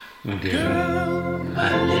Girl,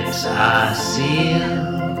 my lips are sealed.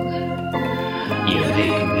 You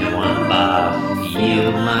make me want to barf.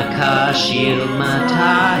 Yield my car, shield my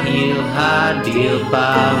tie, heel, high deal,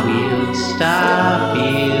 bar wheel, stop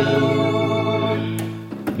you.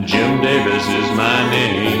 Jim Davis is my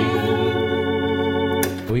name.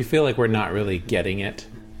 We feel like we're not really getting it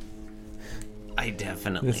I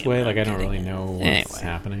definitely this way. am Like, I don't getting really it. know what's Anyway.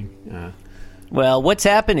 happening. Well, what's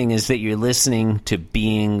happening is that you're listening to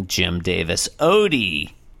Being Jim Davis.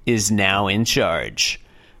 Odie is now in charge.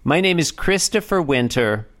 My name is Christopher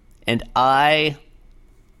Winter, and I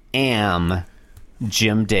am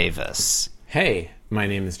Jim Davis. Hey, my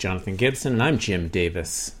name is Jonathan Gibson, and I'm Jim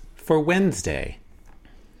Davis for Wednesday.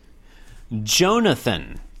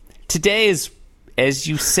 Jonathan, today is, as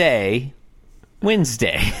you say,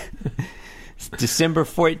 Wednesday. It's December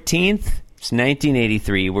 14th. It's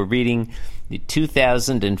 1983. We're reading the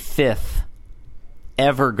 2005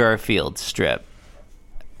 ever Garfield strip.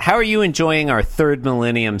 How are you enjoying our third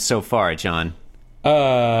millennium so far, John?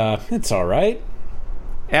 It's all right.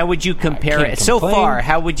 How would you compare can't it so complain. far?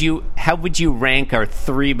 How would you rank our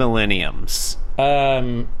three millenniums?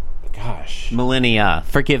 Gosh. Millennia.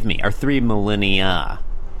 Forgive me. Our three millennia.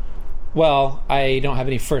 Well, I don't have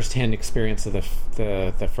any first-hand experience of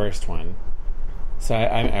the first one, so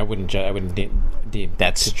I wouldn't judge. I wouldn't deem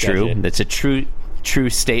That's to judge true. it. That's a true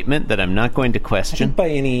statement that I'm not going to I question. think by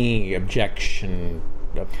any objection.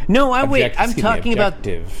 No, I'm talking about.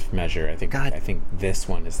 objective measure. I think. God. I think this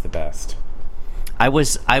one is the best. I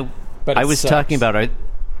was But it sucks. talking about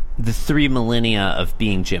the three millennia of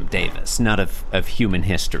being Jim Davis, not of human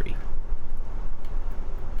history.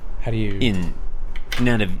 How do you? In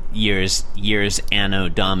none of years anno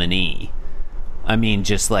domini. I mean,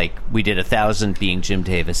 just like we did 1,000 being Jim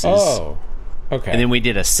Davis's. Oh, okay. And then we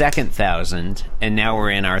did a second 1,000, and now we're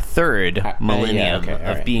in our third millennium okay, all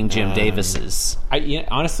of right. being Jim Davis's.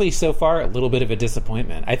 Honestly, so far, a little bit of a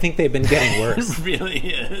disappointment. I think they've been getting worse. It really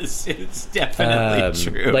is. It's definitely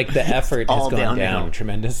true. Like the effort has All gone downhill. down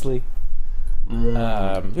tremendously,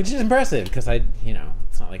 which is impressive because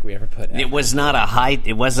it's not like we ever put. It wasn't a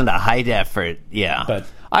high effort. Yeah. But-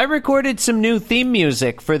 I recorded some new theme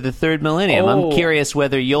music for the third millennium. Oh. I'm curious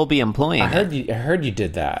whether you'll be employing I it. heard you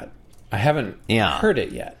did that. I haven't heard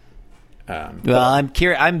it yet. Well, I'm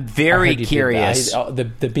curious. I'm very curious.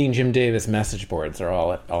 The Being Jim Davis message boards are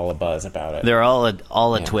all abuzz about it. They're all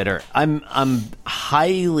at Twitter. I'm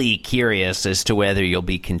highly curious as to whether you'll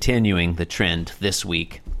be continuing the trend this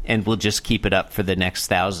week, and we'll just keep it up for the next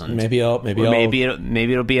 1,000. Maybe it'll be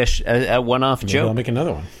a one-off Maybe joke. I'll make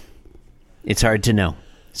another one. It's hard to know.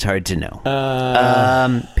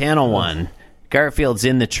 Panel one. Garfield's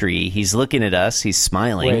in the tree. He's looking at us. He's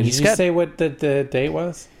smiling. Wait, He's did you say what the date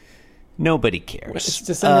was? Nobody cares. It's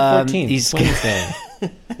December 14th. He's Wednesday.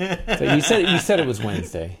 So you said it was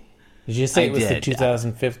Wednesday. Did you say it was the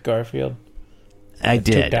 2005 Garfield? I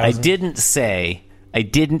did. 2000? I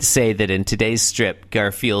didn't say that in today's strip,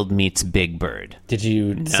 Garfield meets Big Bird. Did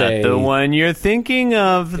you Not say the one you're thinking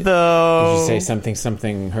of, Did though. you say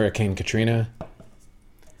something Hurricane Katrina?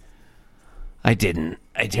 I didn't.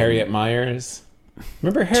 Harriet Myers.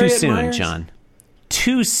 Remember Too Harriet soon, Myers? John.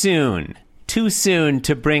 Too soon. Too soon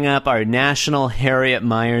to bring up our national Harriet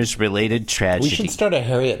Myers related tragedy. We should start a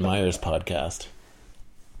Harriet Myers podcast.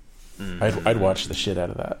 I'd watch the shit out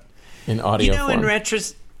of that in audio form.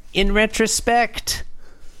 in retrospect,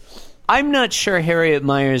 I'm not sure Harriet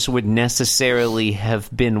Myers would necessarily have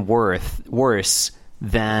been worse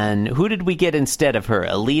than... Who did we get instead of her?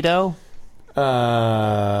 Alito?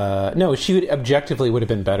 No, she would objectively would have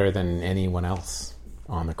been better than anyone else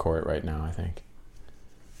on the court right now, I think.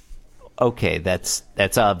 Okay, that's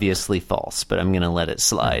obviously false, but I'm going to let it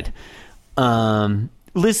slide.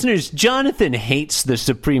 Listeners, Jonathan hates the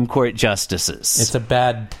Supreme Court justices. It's a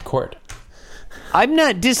bad court. I'm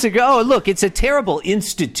not disagreeing. Oh, look, it's a terrible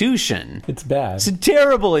institution. It's bad. It's a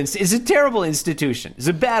terrible institution. It's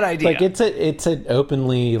a bad idea. Like it's an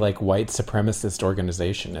openly like white supremacist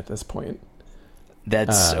organization at this point.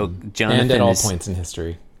 That's Jonathan and at all is, points in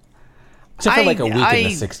history. Except for like a week in the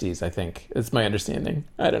 60s, I think. It's my understanding.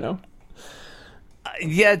 I don't know.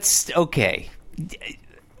 Yeah, it's okay.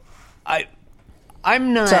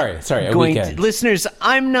 I'm not Sorry, a going weekend. listeners,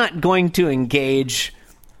 I'm not going to engage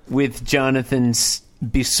with Jonathan's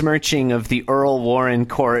besmirching of the Earl Warren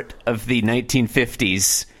Court of the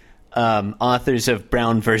 1950s, authors of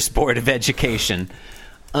Brown vs. Board of Education.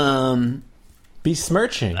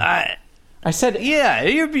 Besmirching. I said Yeah,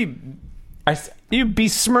 you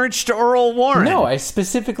besmirched Earl Warren. no. I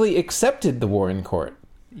specifically accepted the Warren Court.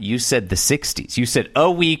 You said the 60s. You said a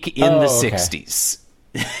week in the okay. 60s.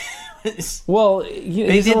 Well,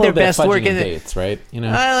 They did their best work in dates, right?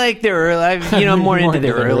 I like their early. I'm more into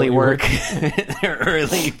their early work, their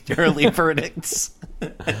early verdicts.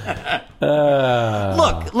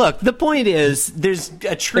 Look. The point is, there's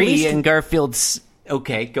a tree in Garfield's.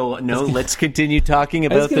 Okay, go. No, let's continue talking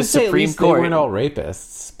about the Supreme Court. They weren't all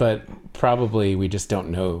rapists, but probably we just don't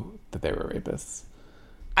know that they were rapists.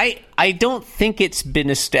 I don't think it's been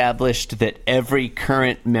established that every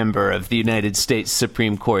current member of the United States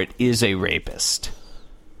Supreme Court is a rapist.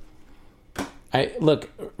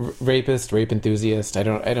 Rapist, rape enthusiast. I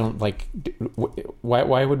don't like.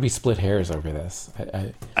 Why would we split hairs over this?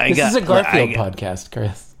 This is a Garfield podcast,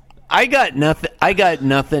 Chris. I got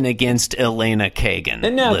nothing against Elena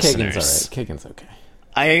Kagan. No, listeners. Kagan's all right. Kagan's okay.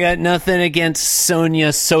 I got nothing against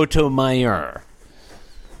Sonia Sotomayor.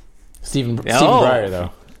 Stephen Breyer,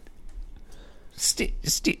 though. Steve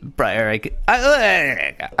Breyer,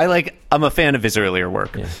 I like. I'm a fan of his earlier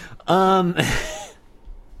work. Yeah.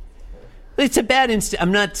 It's a bad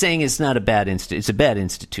I'm not saying it's not a bad it's a bad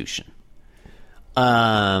institution.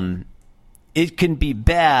 It can be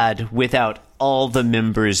bad without all the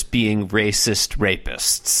members being racist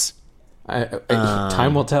rapists.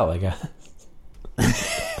 Time will tell, I guess.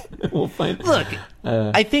 We'll find. Look,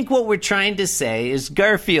 I think what we're trying to say is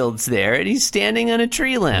Garfield's there and he's standing on a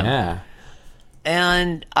tree limb. Yeah.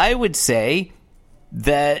 And I would say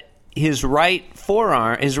that his right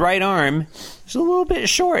arm is a little bit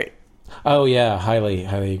short. Oh yeah, highly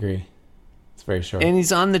agree. It's very short. And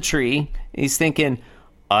he's on the tree. He's thinking,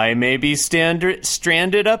 I may be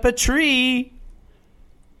stranded up a tree. ...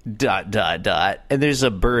 And there's a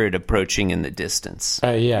bird approaching in the distance.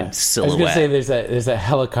 Yeah. Silhouette. I was going to say there's a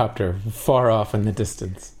helicopter far off in the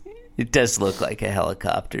distance. It does look like a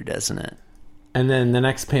helicopter, doesn't it? And then the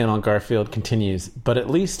next panel, Garfield continues, but at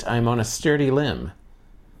least I'm on a sturdy limb.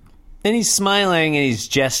 And he's smiling and he's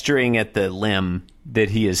gesturing at the limb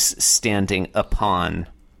that he is standing upon.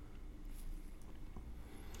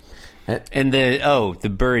 And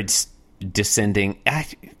the bird's descending.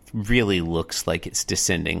 It really looks like it's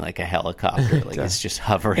descending like a helicopter. Like it's just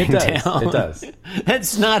hovering down. It does.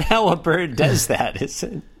 That's not how a bird does that, is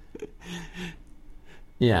it?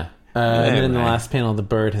 Yeah. And then in the last panel, the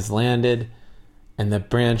bird has landed and the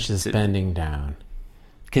branch is bending down.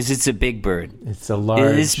 Because it's a big bird. It's a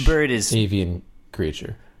large this bird is avian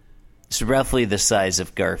creature. It's roughly the size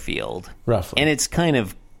of Garfield. Roughly. And it's kind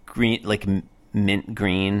of green, like mint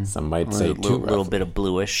green. Some might say a little bit of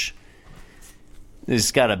bluish.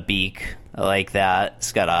 It's got a beak. I like that.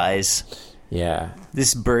 It's got eyes. Yeah.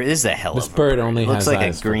 This is a hell of a bird. This bird only looks has like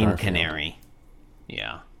eyes a green canary.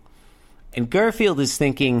 Yeah. And Garfield is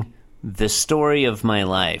thinking, the story of my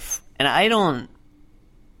life. And I don't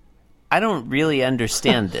really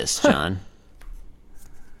understand this, John.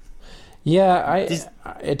 Yeah,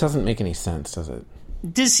 it doesn't make any sense, does it?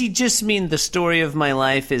 Does he just mean the story of my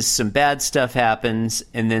life is some bad stuff happens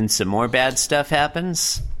and then some more bad stuff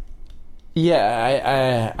happens?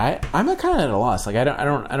 Yeah, I'm kind of at a loss. Like I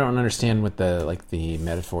don't understand what the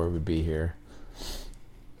metaphor would be here.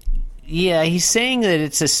 Yeah, he's saying that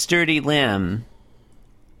it's a sturdy limb.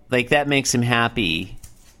 Like that makes him happy.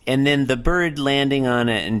 And then the bird landing on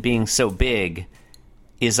it and being so big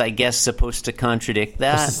is, I guess, supposed to contradict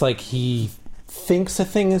that. It's just like he thinks a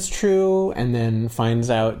thing is true and then finds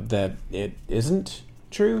out that it isn't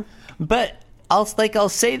true. But I'll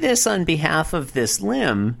say this on behalf of this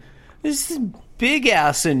limb. This big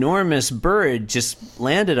ass enormous bird just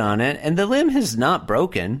landed on it and the limb has not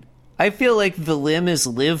broken. I feel like the limb has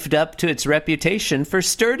lived up to its reputation for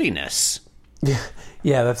sturdiness.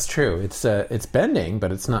 Yeah, that's true. It's bending,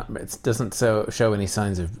 but it's not. It doesn't show any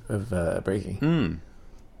signs of breaking.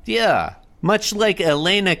 Yeah, much like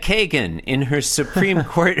Elena Kagan in her Supreme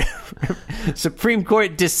Court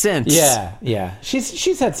dissents. Yeah.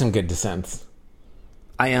 She's had some good dissents.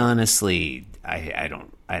 I honestly, I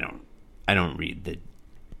don't read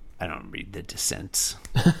the dissents.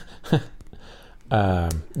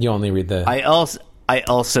 You only read the. I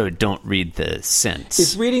also don't read the sense.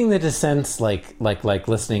 Is reading the dissents like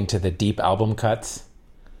listening to the Deep album cuts?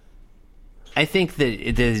 I think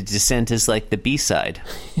the dissent is like the B-side.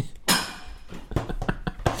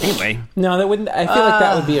 Anyway, no, that wouldn't. I feel like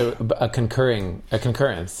that would be a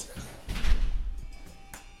concurrence.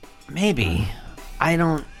 Maybe. I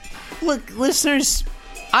don't. Look, listeners.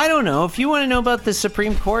 I don't know. If you want to know about the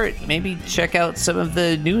Supreme Court, maybe check out some of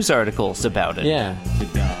the news articles about it. Yeah.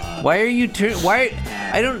 Why are you?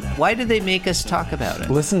 Why do they make us talk about it?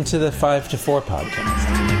 Listen to the 5 to 4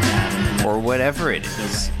 podcast, or whatever it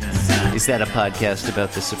is. Is that a podcast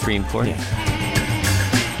about the Supreme Court? Yeah.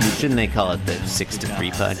 Shouldn't they call it the 6 to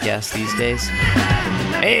 3 podcast these days?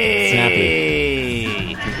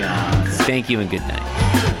 Hey! Thank you and good night.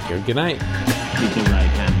 Good night. With the right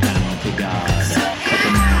hand panel to God. Put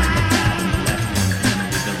the man on the pad and the left hand panel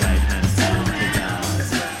with the right hand panel to God.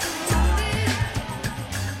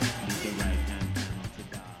 With the right hand panel to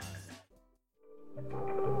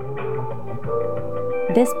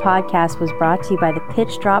God. This podcast was brought to you by the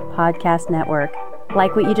Pitch Drop Podcast Network.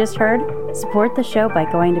 Like what you just heard? Support the show by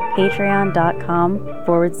going to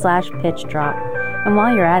patreon.com/pitchdrop. And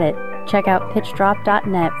while you're at it, check out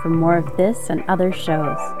pitchdrop.net for more of this and other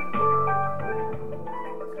shows.